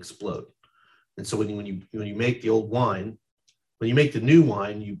 they'll explode. And so when you make the old wine, when you make the new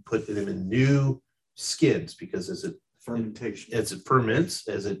wine, you put them in new skins because as it ferments,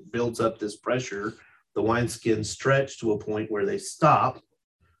 as it builds up this pressure, the wineskins stretch to a point where they stop.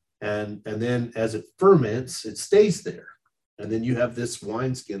 And then as it ferments, it stays there. And then you have this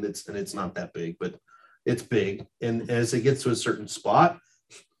wineskin and it's not that big, but it's big. And as it gets to a certain spot,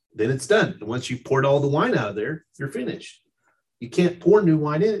 then it's done. And once you poured all the wine out of there, you're finished. You can't pour new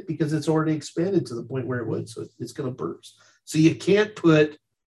wine in it because it's already expanded to the point where it would. So it's going to burst. So you can't put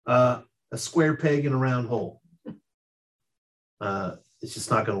a square peg in a round hole. It's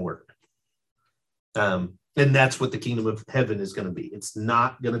just not going to work. And that's what the kingdom of heaven is going to be. It's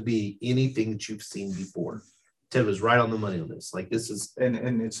not going to be anything that you've seen before. Ted was right on the money on this. Like this is,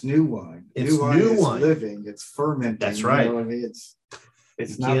 and it's new wine. It's new wine. Living. It's fermenting. That's right. I mean,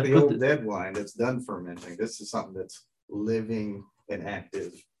 it's not the old dead wine that's done fermenting. This is something that's living and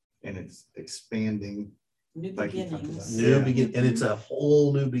active, and it's expanding. New beginnings. And it's a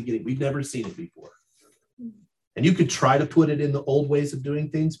whole new beginning. We've never seen it before. And you could try to put it in the old ways of doing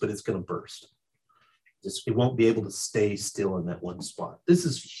things, but it's going to burst. It won't be able to stay still in that one spot. This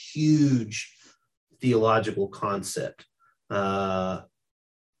is huge theological concept.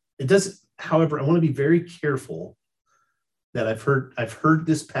 It doesn't, however, I want to be very careful that I've heard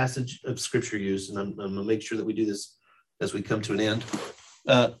this passage of scripture used, and I'm going to make sure that we do this as we come to an end.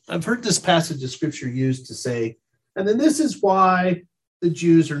 I've heard this passage of scripture used to say, and then this is why the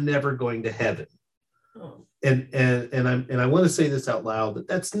Jews are never going to heaven. Oh. And I want to say this out loud,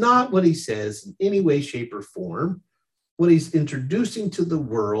 that's not what he says in any way, shape, or form. What he's introducing to the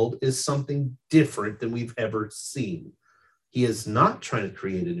world is something different than we've ever seen. He is not trying to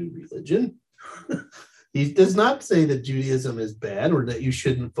create a new religion. He does not say that Judaism is bad or that you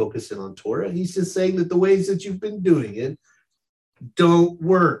shouldn't focus in on Torah. He's just saying that the ways that you've been doing it don't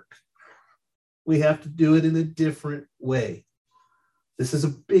work. We have to do it in a different way. This is a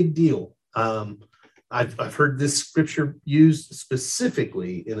big deal. I've heard this scripture used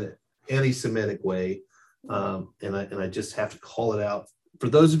specifically in an anti-Semitic way, and I just have to call it out. For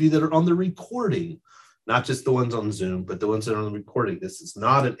those of you that are on the recording, not just the ones on Zoom, but the ones that are on the recording, this is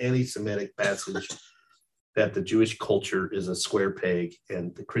not an anti-Semitic passage that the Jewish culture is a square peg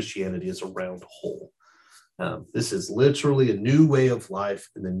and the Christianity is a round hole. This is literally a new way of life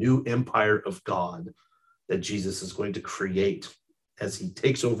and the new empire of God that Jesus is going to create as he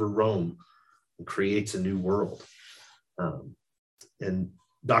takes over Rome and creates a new world. And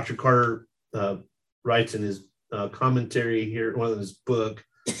Dr. Carter writes in his commentary here, one of his book,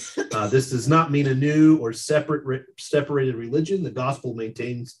 this does not mean a new or separated religion. The gospel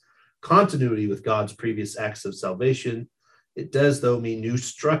maintains continuity with God's previous acts of salvation. It does, though, mean new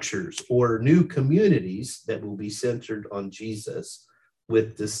structures or new communities that will be centered on Jesus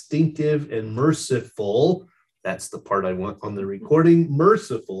with distinctive and merciful, that's the part I want on the recording,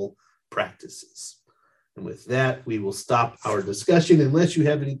 merciful practices. And with that, we will stop our discussion unless you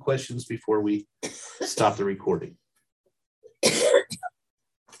have any questions before we stop the recording.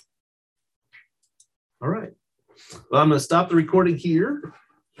 All right. Well, I'm going to stop the recording here.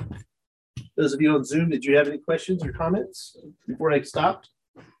 Those of you on Zoom, did you have any questions or comments before I stopped?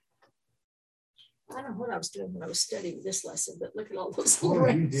 I don't know what I was doing when I was studying this lesson, but look at all those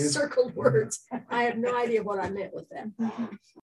little circled words. I have no idea what I meant with them.